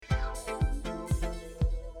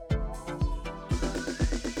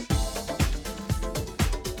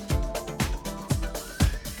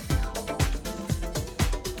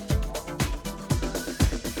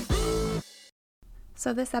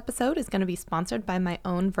So this episode is going to be sponsored by my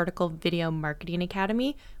own Vertical Video Marketing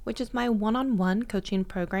Academy, which is my one-on-one coaching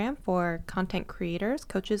program for content creators,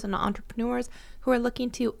 coaches, and entrepreneurs who are looking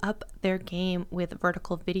to up their game with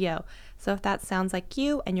vertical video. So if that sounds like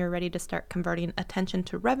you and you're ready to start converting attention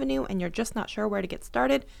to revenue and you're just not sure where to get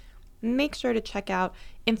started, make sure to check out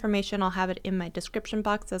information. I'll have it in my description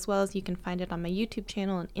box, as well as you can find it on my YouTube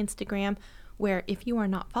channel and Instagram, where if you are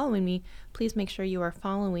not following me, please make sure you are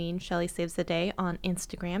following Shelly Saves the Day on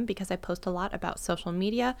Instagram, because I post a lot about social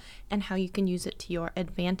media and how you can use it to your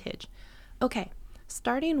advantage. Okay,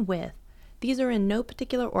 starting with, these are in no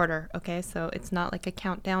particular order, okay? So it's not like a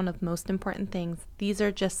countdown of most important things. These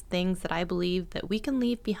are just things that I believe that we can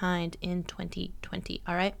leave behind in 2020,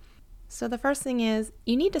 all right? So the first thing is,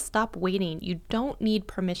 you need to stop waiting. You don't need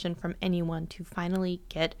permission from anyone to finally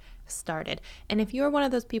get started. And if you're one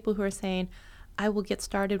of those people who are saying, I will get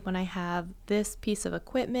started when I have this piece of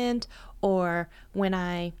equipment, or when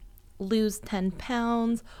I lose 10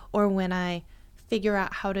 pounds, or when I figure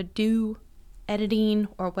out how to do editing,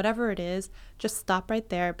 or whatever it is, just stop right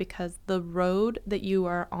there, because the road that you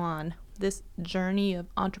are on, this journey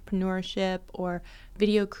of entrepreneurship or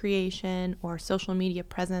video creation or social media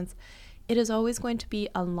presence, it is always going to be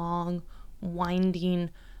a long, winding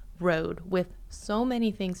road with so many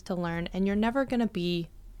things to learn, and you're never going to be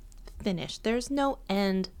finished. There's no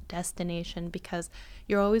end destination, because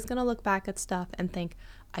you're always going to look back at stuff and think,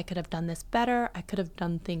 I could have done this better, I could have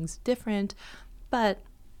done things different, but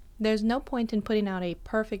there's no point in putting out a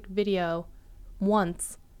perfect video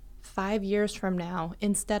once 5 years from now,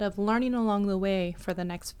 instead of learning along the way for the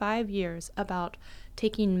next 5 years about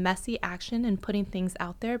taking messy action and putting things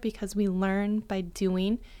out there, because we learn by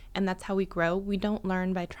doing, and that's how we grow. We don't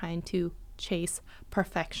learn by trying to chase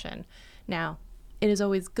perfection. Now, it is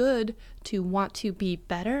always good to want to be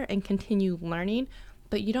better and continue learning,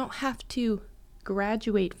 but you don't have to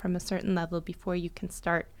graduate from a certain level before you can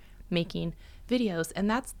start making videos. And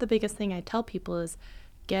that's the biggest thing I tell people is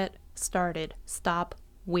get started. Stop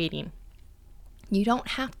waiting. You don't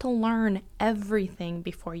have to learn everything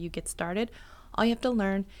before you get started. All you have to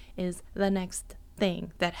learn is the next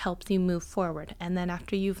thing that helps you move forward. And then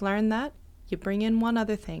after you've learned that, you bring in one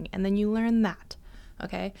other thing, and then you learn that.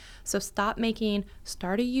 Okay? So start a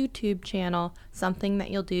YouTube channel something that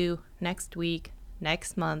you'll do next week,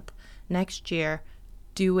 next month, next year.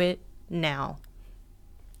 Do it now.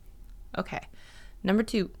 Okay. Number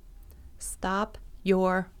 2, stop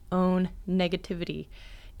your own negativity.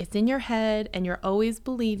 It's in your head, and you're always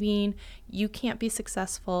believing you can't be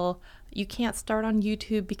successful. You can't start on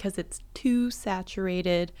YouTube because it's too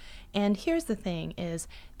saturated. And here's the thing is,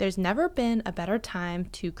 there's never been a better time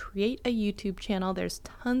to create a YouTube channel. There's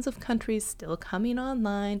tons of countries still coming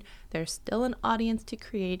online. There's still an audience to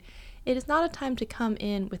create. It is not a time to come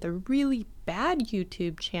in with a really bad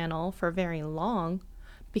YouTube channel for very long,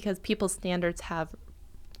 because people's standards have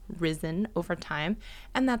risen over time,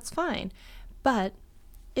 and that's fine. But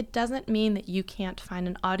it doesn't mean that you can't find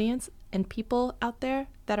an audience and people out there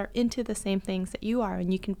that are into the same things that you are,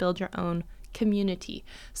 and you can build your own community.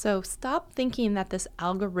 So stop thinking that this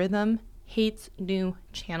algorithm hates new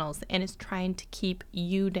channels and is trying to keep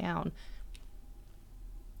you down.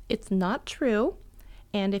 It's not true.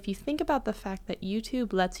 And if you think about the fact that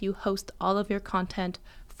YouTube lets you host all of your content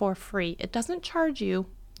for free, it doesn't charge you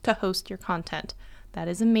to host your content. That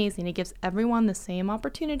is amazing. It gives everyone the same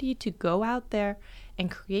opportunity to go out there and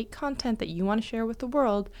create content that you want to share with the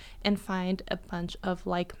world and find a bunch of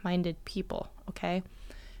like-minded people, okay?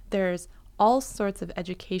 There's all sorts of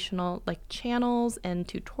educational channels and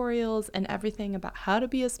tutorials and everything about how to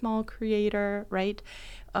be a small creator, right?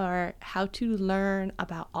 Or how to learn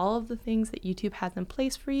about all of the things that YouTube has in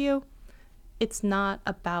place for you. It's not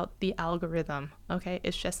about the algorithm, okay?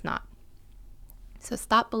 It's just not. So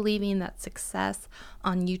stop believing that success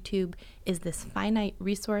on YouTube is this finite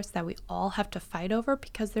resource that we all have to fight over,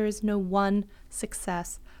 because there is no one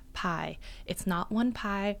success pie. It's not one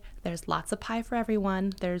pie. There's lots of pie for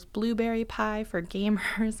everyone. There's blueberry pie for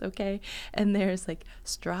gamers, okay? And there's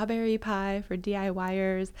strawberry pie for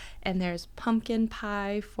DIYers, and there's pumpkin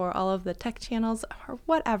pie for all of the tech channels, or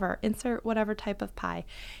whatever. Insert whatever type of pie.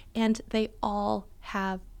 And they all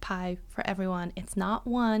have pie for everyone. It's not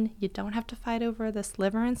one. You don't have to fight over the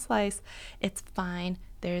sliver and slice. It's fine.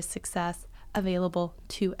 There is success available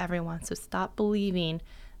to everyone. So stop believing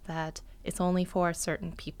that it's only for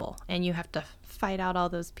certain people and you have to fight out all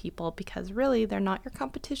those people, because really they're not your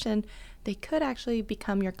competition. They could actually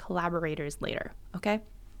become your collaborators later, okay?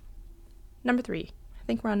 Number 3. I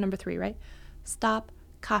think we're on number 3, right? Stop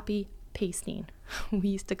copy pasting. We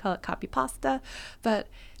used to call it copy pasta, but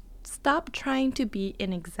Stop trying to be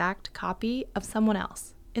an exact copy of someone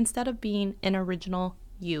else instead of being an original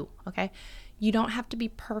you, okay? You don't have to be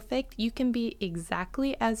perfect. You can be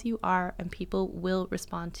exactly as you are and people will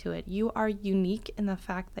respond to it. You are unique in the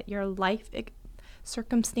fact that your life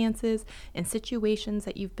circumstances and situations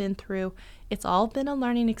that you've been through, it's all been a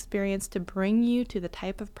learning experience to bring you to the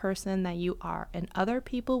type of person that you are, and other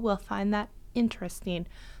people will find that interesting.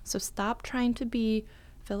 So stop trying to be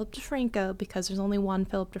Philip DeFranco because there's only one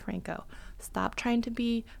Philip DeFranco. Stop trying to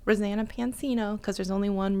be Rosanna Pansino because there's only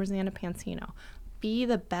one Rosanna Pansino. Be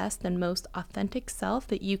the best and most authentic self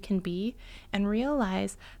that you can be, and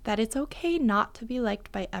realize that it's okay not to be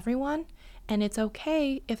liked by everyone, and it's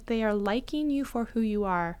okay if they are liking you for who you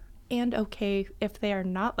are, and okay if they are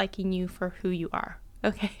not liking you for who you are,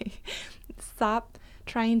 okay? Stop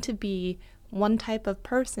trying to be one type of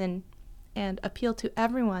person and appeal to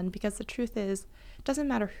everyone, because the truth is, it doesn't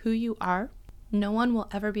matter who you are. No one will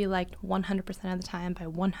ever be liked 100% of the time by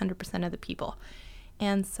 100% of the people.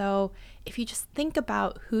 And so if you just think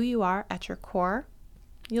about who you are at your core,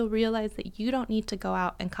 you'll realize that you don't need to go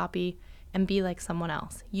out and copy and be like someone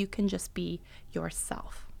else. You can just be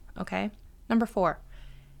yourself, okay? Number 4,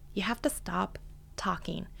 you have to stop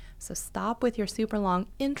talking. So stop with your super long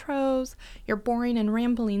intros, your boring and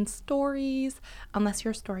rambling stories, unless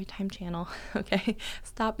you're a Storytime channel, okay?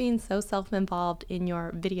 Stop being so self-involved in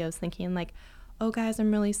your videos thinking like, oh guys,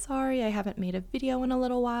 I'm really sorry, I haven't made a video in a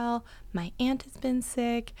little while, my aunt has been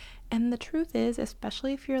sick. And the truth is,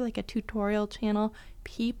 especially if you're like a tutorial channel,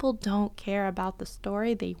 people don't care about the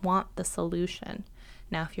story, they want the solution.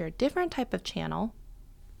 Now, if you're a different type of channel,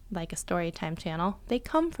 like a Storytime channel, they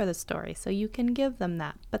come for the story, so you can give them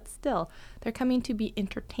that. But still, they're coming to be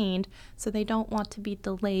entertained, so they don't want to be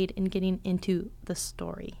delayed in getting into the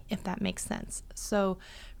story, if that makes sense. So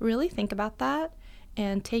really think about that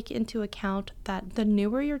and take into account that the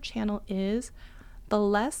newer your channel is, the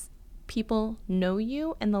less people know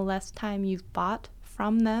you and the less time you've bought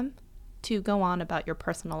from them to go on about your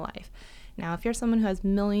personal life. Now, if you're someone who has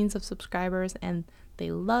millions of subscribers and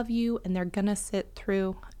they love you and they're gonna sit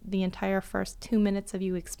through the entire first 2 minutes of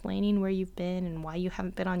you explaining where you've been and why you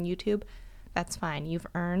haven't been on YouTube, that's fine. You've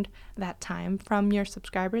earned that time from your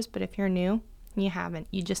subscribers. But if you're new, you haven't.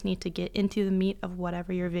 You just need to get into the meat of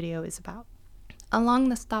whatever your video is about. Along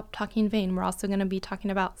the stop talking vein, we're also going to be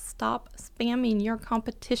talking about stop spamming your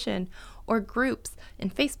competition or groups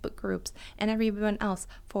and Facebook groups and everyone else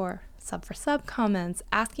for sub comments,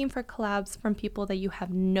 asking for collabs from people that you have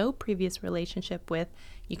no previous relationship with.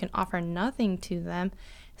 You can offer nothing to them.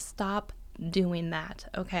 Stop doing that,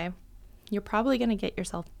 okay? You're probably going to get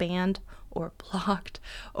yourself banned or blocked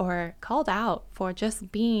or called out for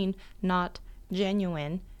just being not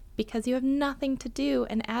genuine, because you have nothing to do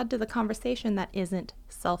and add to the conversation that isn't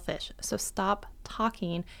selfish. So stop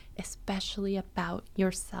talking, especially about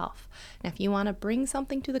yourself. And if you want to bring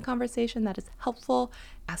something to the conversation that is helpful,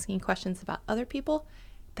 asking questions about other people,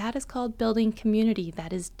 that is called building community.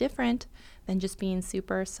 That is different than just being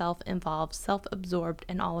super self-involved, self-absorbed,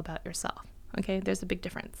 and all about yourself. Okay, there's a big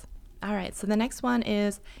difference. All right, so the next one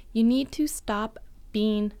is you need to stop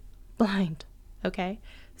being blind. Okay,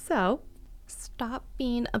 so stop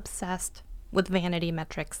being obsessed with vanity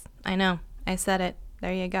metrics. I know, I said it.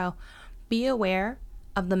 There you go. Be aware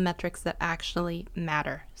of the metrics that actually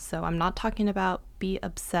matter. So I'm not talking about be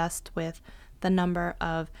obsessed with the number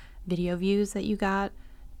of video views that you got.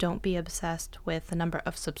 Don't be obsessed with the number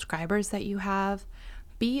of subscribers that you have.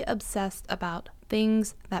 Be obsessed about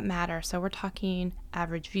things that matter. So we're talking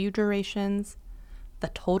average view durations, the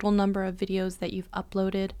total number of videos that you've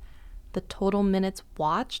uploaded, the total minutes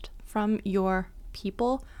watched from your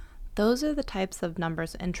people. Those are the types of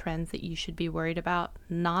numbers and trends that you should be worried about,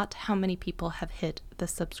 not how many people have hit the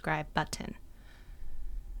subscribe button.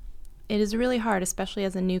 It is really hard, especially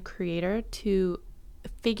as a new creator, to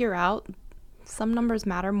figure out some numbers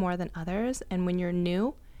matter more than others, and when you're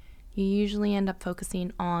new, you usually end up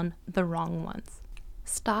focusing on the wrong ones.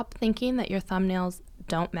 Stop thinking that your thumbnails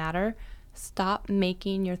don't matter. Stop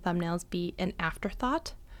making your thumbnails be an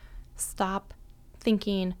afterthought. Stop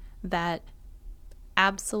thinking that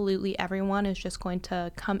absolutely everyone is just going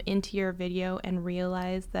to come into your video and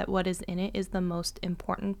realize that what is in it is the most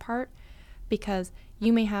important part, because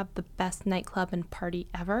you may have the best nightclub and party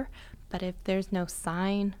ever, but if there's no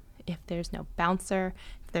sign, if there's no bouncer,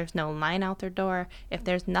 if there's no line out their door, if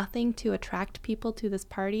there's nothing to attract people to this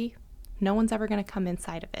party, no one's ever going to come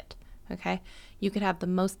inside of it, okay? You could have the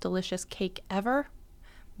most delicious cake ever,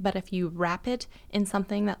 but if you wrap it in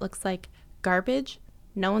something that looks like garbage,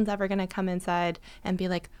 no one's ever going to come inside and be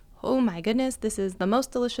like, oh my goodness, this is the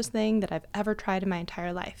most delicious thing that I've ever tried in my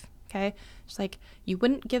entire life. okay? It's like you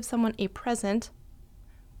wouldn't give someone a present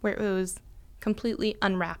where it was completely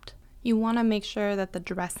unwrapped. You want to make sure that the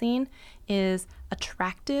dressing is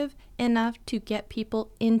attractive enough to get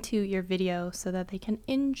people into your video so that they can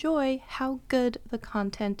enjoy how good the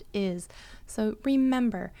content is. So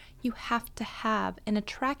remember, you have to have an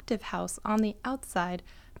attractive house on the outside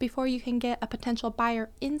before you can get a potential buyer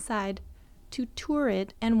inside to tour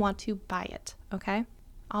it and want to buy it, okay?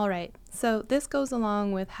 All right, so this goes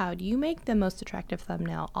along with how do you make the most attractive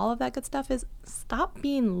thumbnail? All of that good stuff is stop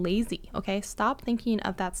being lazy, okay? Stop thinking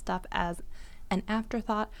of that stuff as an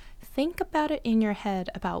afterthought. Think about it in your head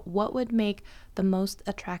about what would make the most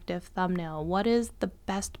attractive thumbnail. What is the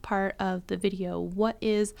best part of the video? What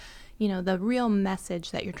is, the real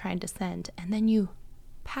message that you're trying to send? And then you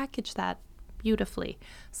package that beautifully.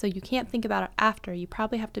 So you can't think about it after. You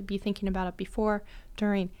probably have to be thinking about it before,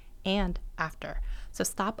 during, and after. So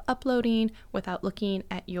stop uploading without looking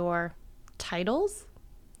at your titles,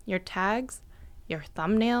 your tags, your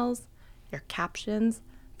thumbnails, your captions,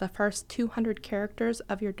 the first 200 characters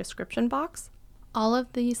of your description box. All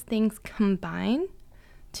of these things combine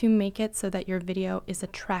to make it so that your video is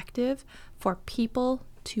attractive for people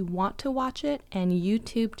to want to watch it and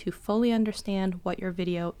YouTube to fully understand what your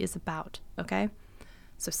video is about, okay?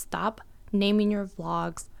 So stop naming your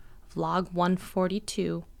vlogs Vlog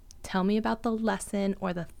 142. Tell me about the lesson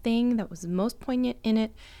or the thing that was most poignant in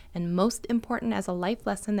it and most important as a life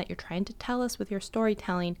lesson that you're trying to tell us with your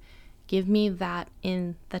storytelling. Give me that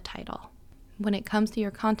in the title. When it comes to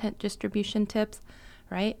your content distribution tips,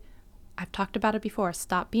 right? I've talked about it before.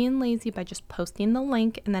 Stop being lazy by just posting the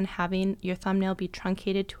link and then having your thumbnail be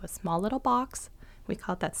truncated to a small little box. We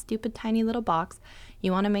call it that stupid tiny little box.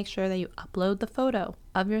 You want to make sure that you upload the photo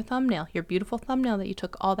of your thumbnail, your beautiful thumbnail that you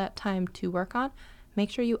took all that time to work on. Make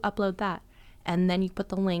sure you upload that and then you put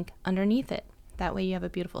the link underneath it. That way you have a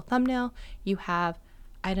beautiful thumbnail, you have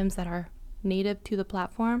items that are native to the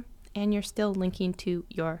platform, and you're still linking to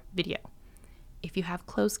your video. If you have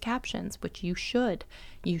closed captions, which you should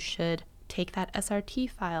take that SRT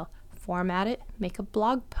file, format it, make a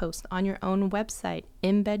blog post on your own website,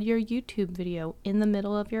 embed your YouTube video in the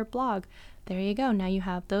middle of your blog. There you go. Now you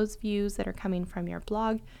have those views that are coming from your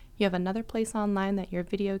blog. You have another place online that your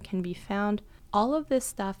video can be found. All of this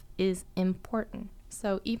stuff is important.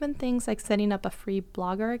 So even things like setting up a free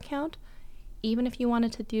Blogger account, even if you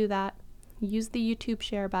wanted to do that, use the YouTube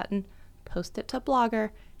share button, post it to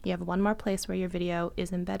Blogger. You have one more place where your video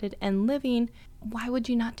is embedded and living. Why would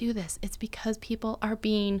you not do this? It's because people are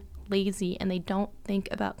being lazy and they don't think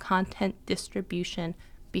about content distribution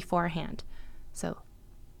beforehand. So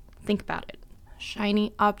think about it.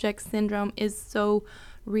 Shiny object syndrome is so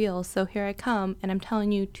real. So here I come and I'm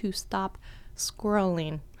telling you to stop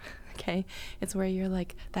squirreling. Okay? It's where you're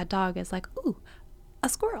like, that dog is like, ooh, a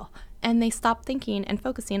squirrel. And they stop thinking and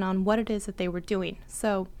focusing on what it is that they were doing.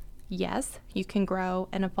 So yes, you can grow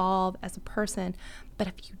and evolve as a person, but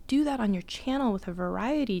if you do that on your channel with a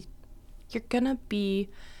variety, you're gonna be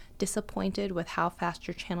disappointed with how fast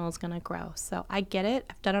your channel is gonna grow. So I get it.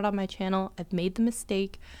 I've done it on my channel. I've made the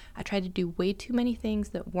mistake. I tried to do way too many things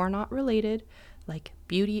that were not related, like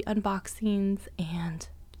beauty unboxings and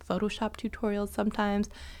Photoshop tutorials sometimes.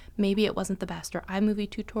 Maybe it wasn't the best, or iMovie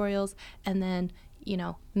tutorials, and then,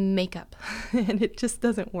 makeup. And it just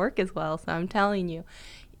doesn't work as well. So I'm telling you,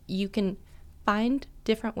 you can find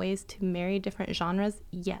different ways to marry different genres,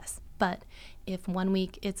 yes. But if one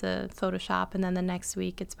week it's a Photoshop and then the next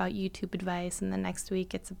week it's about YouTube advice and the next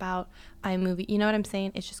week it's about iMovie, you know what I'm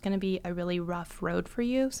saying? It's just going to be a really rough road for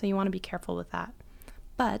you. So you want to be careful with that.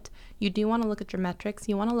 But you do want to look at your metrics.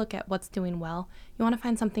 You want to look at what's doing well. You want to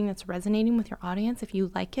find something that's resonating with your audience. If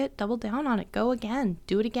you like it, double down on it. Go again.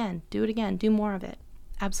 Do it again. Do it again. Do more of it.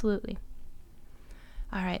 Absolutely.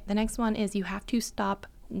 All right. The next one is you have to stop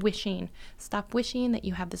wishing. Stop wishing that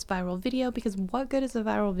you have this viral video, because what good is a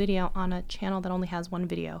viral video on a channel that only has one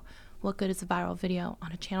video? What good is a viral video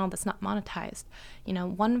on a channel that's not monetized?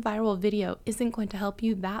 One viral video isn't going to help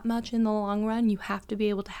you that much in the long run. You have to be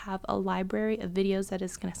able to have a library of videos that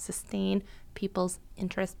is going to sustain people's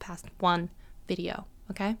interest past one video,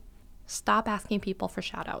 okay? Stop asking people for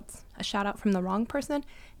shout outs. A shout out from the wrong person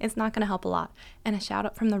is not going to help a lot. And a shout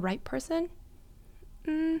out from the right person,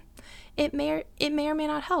 it may or may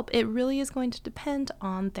not help. It really is going to depend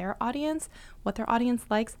on their audience, what their audience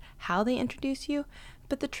likes, how they introduce you.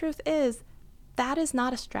 But the truth is, that is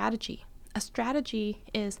not a strategy. A strategy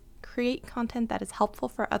is create content that is helpful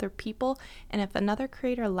for other people. And if another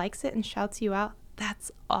creator likes it and shouts you out,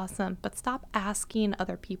 that's awesome. But stop asking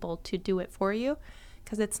other people to do it for you,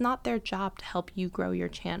 because it's not their job to help you grow your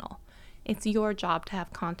channel. It's your job to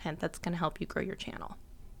have content that's going to help you grow your channel.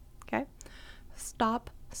 Stop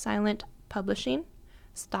silent publishing.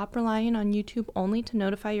 Stop relying on YouTube only to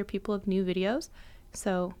notify your people of new videos.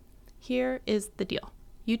 So here is the deal.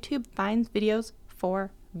 YouTube finds videos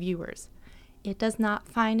for viewers. It does not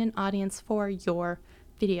find an audience for your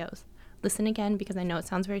videos. Listen again, because I know it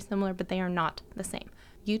sounds very similar, but they are not the same.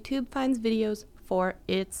 YouTube finds videos for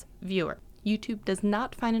its viewer. YouTube does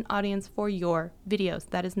not find an audience for your videos.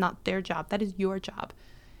 That is not their job. That is your job.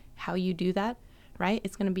 How you do that, right?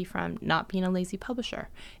 It's going to be from not being a lazy publisher.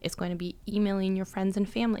 It's going to be emailing your friends and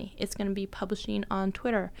family. It's going to be publishing on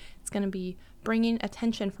Twitter. It's going to be bringing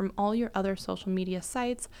attention from all your other social media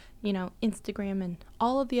sites, Instagram and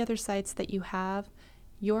all of the other sites that you have,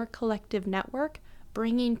 your collective network,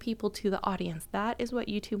 bringing people to the audience. That is what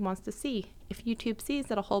YouTube wants to see. If YouTube sees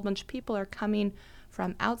that a whole bunch of people are coming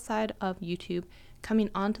from outside of YouTube,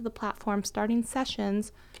 coming onto the platform, starting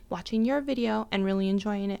sessions, watching your video and really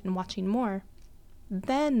enjoying it and watching more,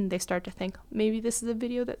 then they start to think, maybe this is a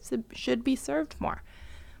video that should be served more.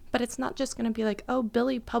 But it's not just going to be like, oh,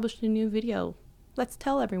 Billy published a new video, let's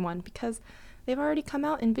tell everyone, because they've already come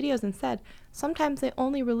out in videos and said sometimes they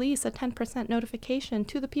only release a 10% notification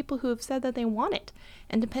to the people who have said that they want it.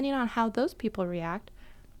 And depending on how those people react,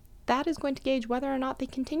 that is going to gauge whether or not they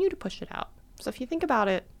continue to push it out. So if you think about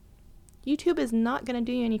it, YouTube is not going to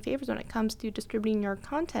do you any favors when it comes to distributing your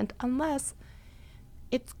content unless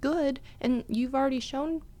it's good and you've already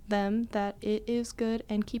shown them that it is good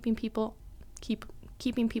and keeping people's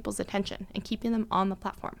attention and keeping them on the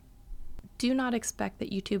platform. Do not expect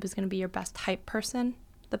that YouTube is going to be your best hype person.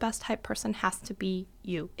 The best hype person has to be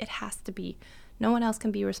you. It has to be. No one else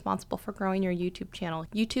can be responsible for growing your YouTube channel.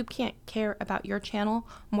 YouTube can't care about your channel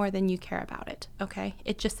more than you care about it, okay?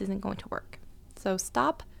 It just isn't going to work. So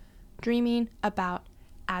stop dreaming about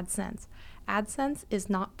AdSense. AdSense is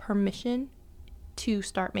not permission to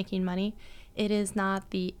start making money. It is not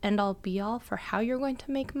the end-all be-all for how you're going to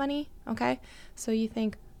make money, okay? So you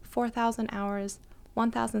think 4,000 hours,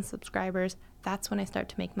 1,000 subscribers, that's when I start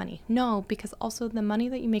to make money. No, because also the money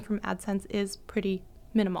that you make from AdSense is pretty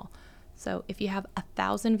minimal. So if you have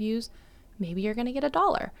 1,000 views, maybe you're going to get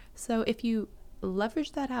 $1. So if you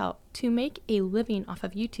leverage that out to make a living off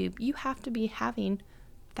of YouTube, you have to be having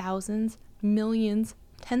thousands, millions,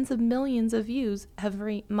 tens of millions of views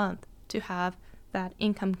every month to have that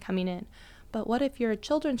income coming in. But what if you're a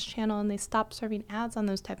children's channel and they stop serving ads on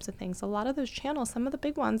those types of things? A lot of those channels, some of the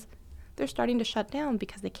big ones, they're starting to shut down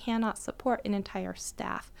because they cannot support an entire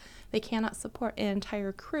staff. They cannot support an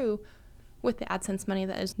entire crew with the AdSense money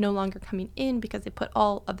that is no longer coming in because they put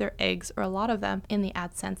all of their eggs, or a lot of them, in the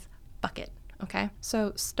AdSense bucket, okay?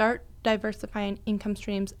 So start diversifying income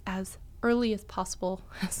streams as early as possible,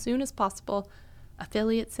 as soon as possible.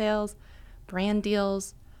 Affiliate sales, brand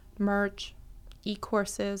deals, merch,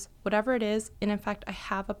 e-courses, whatever it is. And in fact, I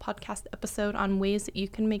have a podcast episode on ways that you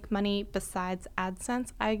can make money besides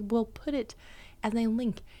AdSense. I will put it as a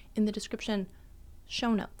link in the description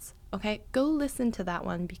show notes, okay? Go listen to that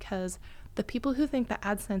one, because the people who think that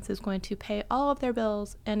AdSense is going to pay all of their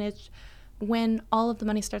bills and it's when all of the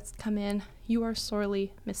money starts to come in, you are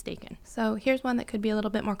sorely mistaken. So here's one that could be a little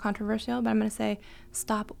bit more controversial, but I'm going to say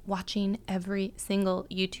stop watching every single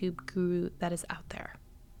YouTube guru that is out there.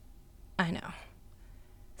 I know.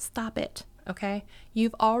 Stop it, okay?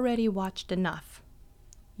 You've already watched enough.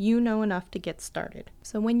 You know enough to get started.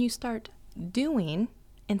 So when you start doing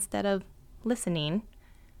instead of listening,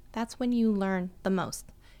 that's when you learn the most.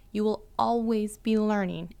 You will always be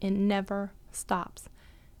learning. It never stops.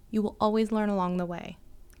 You will always learn along the way,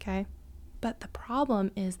 okay? But the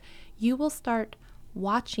problem is you will start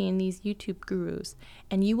watching these YouTube gurus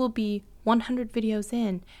and you will be 100 videos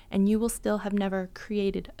in and you will still have never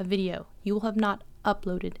created a video. You will have not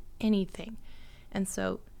uploaded anything. And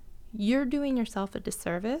so you're doing yourself a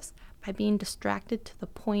disservice by being distracted to the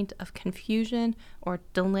point of confusion or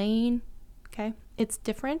delaying, okay? It's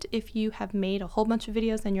different if you have made a whole bunch of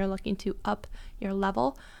videos and you're looking to up your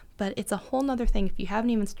level, but it's a whole nother thing if you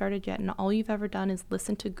haven't even started yet and all you've ever done is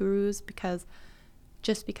listen to gurus because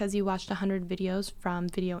you watched 100 videos from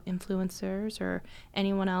video influencers or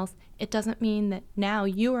anyone else, it doesn't mean that now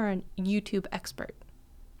you are a YouTube expert.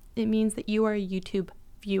 It means that you are a YouTube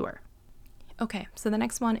viewer. Okay, so the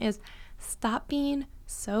next one is stop being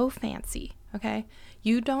so fancy, okay?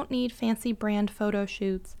 You don't need fancy brand photo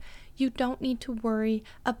shoots. You don't need to worry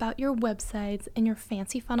about your websites and your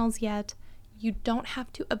fancy funnels yet. You don't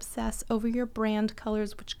have to obsess over your brand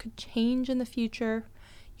colors, which could change in the future.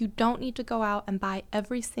 You don't need to go out and buy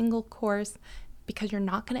every single course because you're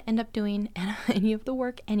not going to end up doing any of the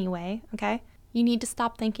work anyway, okay? You need to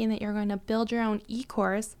stop thinking that you're going to build your own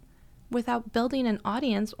e-course without building an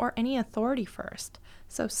audience or any authority first.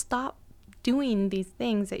 So stop doing these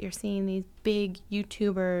things that you're seeing these big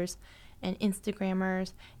YouTubers and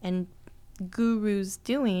Instagrammers and gurus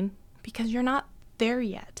doing because you're not there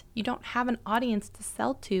yet. You don't have an audience to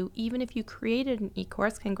sell to. Even if you created an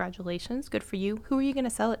e-course, congratulations, good for you. Who are you going to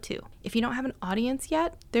sell it to? If you don't have an audience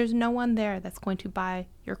yet, there's no one there that's going to buy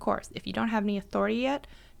your course. If you don't have any authority yet,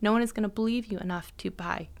 no one is going to believe you enough to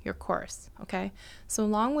buy your course, okay? So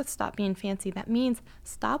along with stop being fancy, that means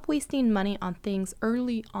stop wasting money on things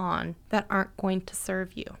early on that aren't going to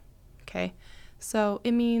serve you, okay? So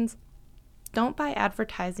it means don't buy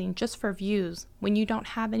advertising just for views when you don't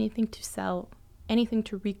have anything to sell, anything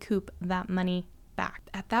to recoup that money back.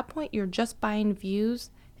 At that point, you're just buying views.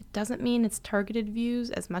 It doesn't mean it's targeted views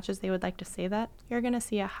as much as they would like to say that. You're going to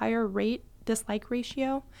see a higher rate dislike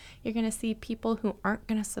ratio. You're going to see people who aren't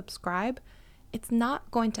going to subscribe. It's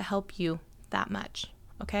not going to help you that much,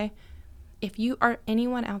 okay? If you are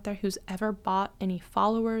anyone out there who's ever bought any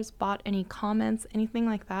followers, bought any comments, anything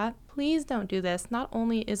like that, please don't do this. Not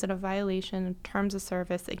only is it a violation of terms of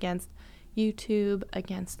service against YouTube,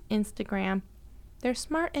 against Instagram, they're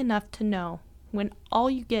smart enough to know when all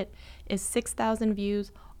you get is 6,000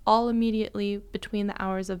 views, all immediately between the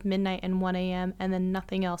hours of midnight and 1 a.m. and then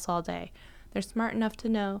nothing else all day. They're smart enough to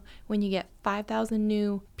know when you get 5,000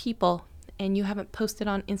 new people and you haven't posted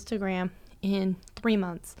on Instagram in 3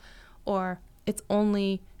 months, or it's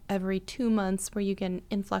only every 2 months where you get an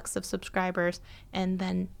influx of subscribers and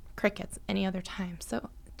then crickets any other time. So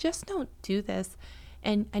just don't do this.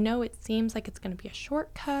 And I know it seems like it's going to be a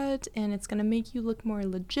shortcut and it's going to make you look more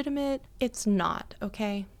legitimate. It's not,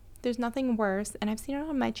 okay? There's nothing worse, and I've seen it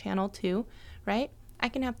on my channel too, right? I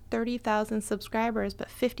can have 30,000 subscribers but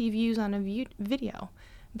 50 views on a video.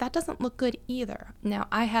 That doesn't look good either. Now,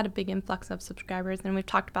 I had a big influx of subscribers, and we've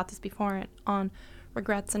talked about this before on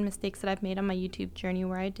regrets and mistakes that I've made on my YouTube journey,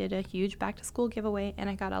 where I did a huge back-to-school giveaway and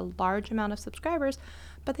I got a large amount of subscribers,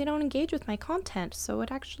 but they don't engage with my content. So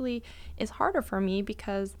it actually is harder for me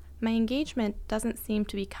because my engagement doesn't seem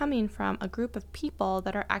to be coming from a group of people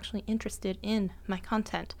that are actually interested in my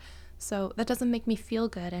content. So that doesn't make me feel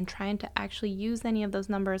good, and trying to actually use any of those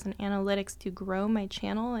numbers and analytics to grow my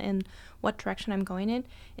channel and what direction I'm going in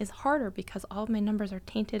is harder because all of my numbers are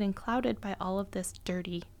tainted and clouded by all of this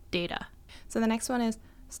dirty data. So the next one is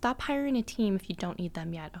stop hiring a team if you don't need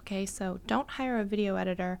them yet, okay? So don't hire a video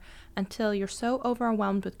editor until you're so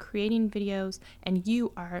overwhelmed with creating videos and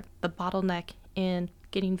you are the bottleneck in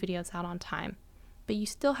getting videos out on time. But you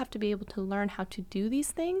still have to be able to learn how to do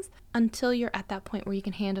these things until you're at that point where you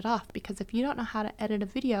can hand it off. Because if you don't know how to edit a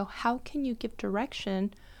video, how can you give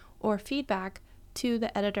direction or feedback to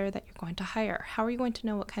the editor that you're going to hire? How are you going to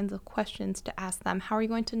know what kinds of questions to ask them? How are you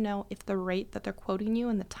going to know if the rate that they're quoting you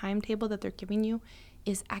and the timetable that they're giving you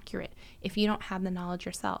is accurate if you don't have the knowledge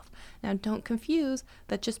yourself? Now, don't confuse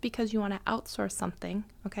that just because you want to outsource something,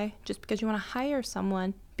 okay? Just because you want to hire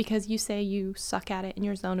someone because you say you suck at it and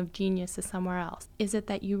your zone of genius is somewhere else. Is it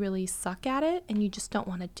that you really suck at it and you just don't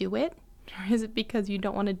want to do it? Or is it because you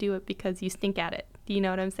don't want to do it because you stink at it? Do you know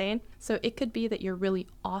what I'm saying? So it could be that you're really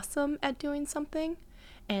awesome at doing something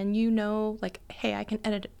and you know, like, hey, I can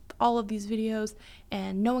edit all of these videos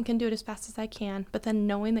and no one can do it as fast as I can, but then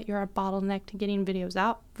knowing that you're a bottleneck to getting videos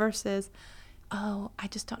out versus, oh, I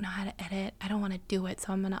just don't know how to edit, I don't want to do it,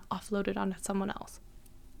 so I'm going to offload it onto someone else.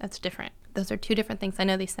 That's different. Those are two different things. I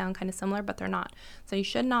know they sound kind of similar, but they're not. So you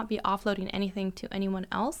should not be offloading anything to anyone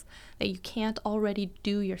else that you can't already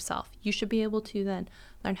do yourself. You should be able to then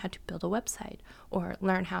learn how to build a website or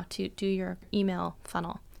learn how to do your email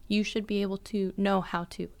funnel. You should be able to know how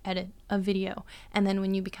to edit a video. And then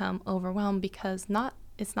when you become overwhelmed because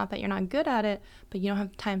it's not that you're not good at it, but you don't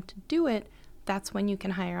have time to do it, that's when you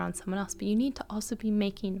can hire on someone else. But you need to also be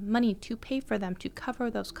making money to pay for them, to cover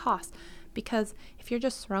those costs. Because if you're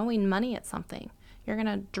just throwing money at something, you're going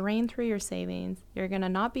to drain through your savings. You're going to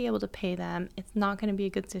not be able to pay them. It's not going to be a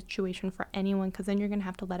good situation for anyone because then you're going to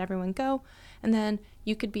have to let everyone go. And then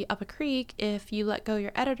you could be up a creek if you let go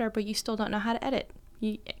your editor, but you still don't know how to edit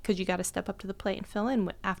because you got to step up to the plate and fill in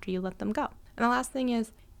after you let them go. And the last thing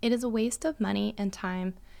is, it is a waste of money and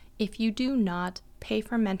time if you do not pay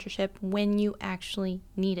for mentorship when you actually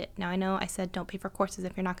need it. Now, I know I said don't pay for courses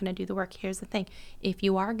if you're not going to do the work. Here's the thing. If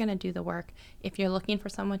you are going to do the work, if you're looking for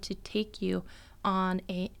someone to take you on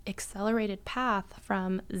a accelerated path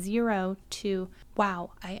from zero to,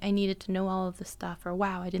 wow, I needed to know all of this stuff, or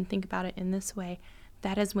wow, I didn't think about it in this way,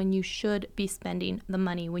 that is when you should be spending the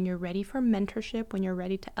money. When you're ready for mentorship, when you're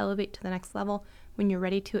ready to elevate to the next level, when you're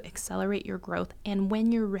ready to accelerate your growth, and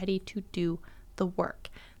when you're ready to do the work.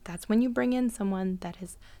 That's when you bring in someone that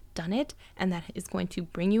has done it and that is going to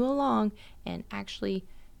bring you along and actually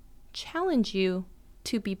challenge you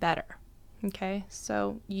to be better. Okay,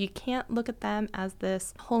 so you can't look at them as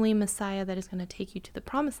this holy messiah that is going to take you to the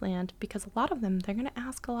promised land, because a lot of them, they're going to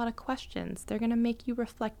ask a lot of questions. They're going to make you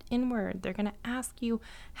reflect inward. They're going to ask you,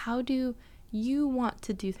 how do you want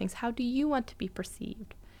to do things? How do you want to be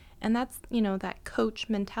perceived? And that's, that coach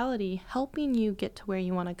mentality, helping you get to where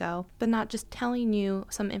you want to go, but not just telling you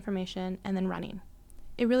some information and then running.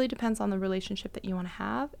 It really depends on the relationship that you want to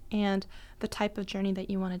have and the type of journey that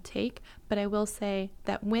you want to take. But I will say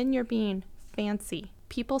that when you're being fancy,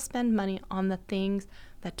 people spend money on the things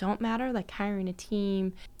that don't matter, like hiring a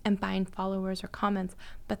team and buying followers or comments,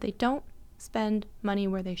 but they don't spend money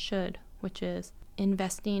where they should, which is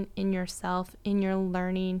investing in yourself, in your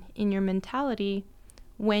learning, in your mentality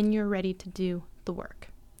when you're ready to do the work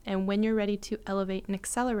and when you're ready to elevate and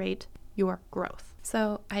accelerate your growth.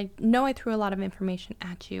 So I know I threw a lot of information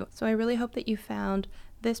at you. So I really hope that you found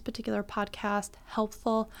this particular podcast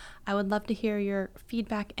helpful. I would love to hear your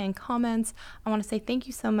feedback and comments. I want to say thank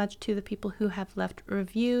you so much to the people who have left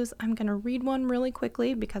reviews. I'm going to read one really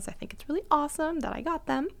quickly because I think it's really awesome that I got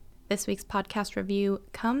them. This week's podcast review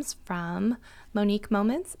comes from Monique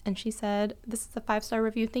Moments, and she said, this is a 5-star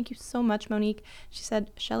review. Thank you so much, Monique. She said,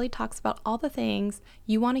 Shelly talks about all the things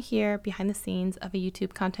you want to hear behind the scenes of a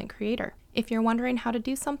YouTube content creator. If you're wondering how to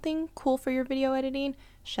do something cool for your video editing,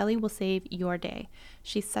 Shelly will save your day.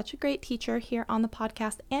 She's such a great teacher here on the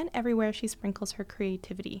podcast and everywhere she sprinkles her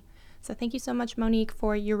creativity. So thank you so much, Monique,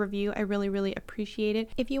 for your review. I really, really appreciate it.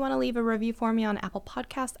 If you want to leave a review for me on Apple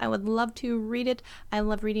Podcasts, I would love to read it. I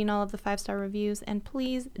love reading all of the 5-star reviews, and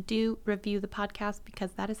please do review the podcast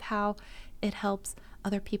because that is how it helps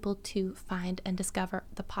other people to find and discover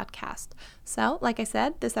the podcast. So, like I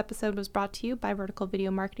said, this episode was brought to you by Vertical Video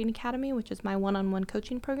Marketing Academy, which is my one-on-one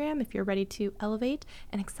coaching program. If you're ready to elevate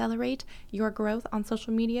and accelerate your growth on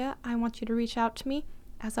social media, I want you to reach out to me.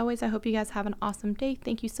 As always, I hope you guys have an awesome day.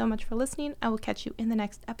 Thank you so much for listening. I will catch you in the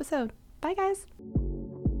next episode. Bye, guys.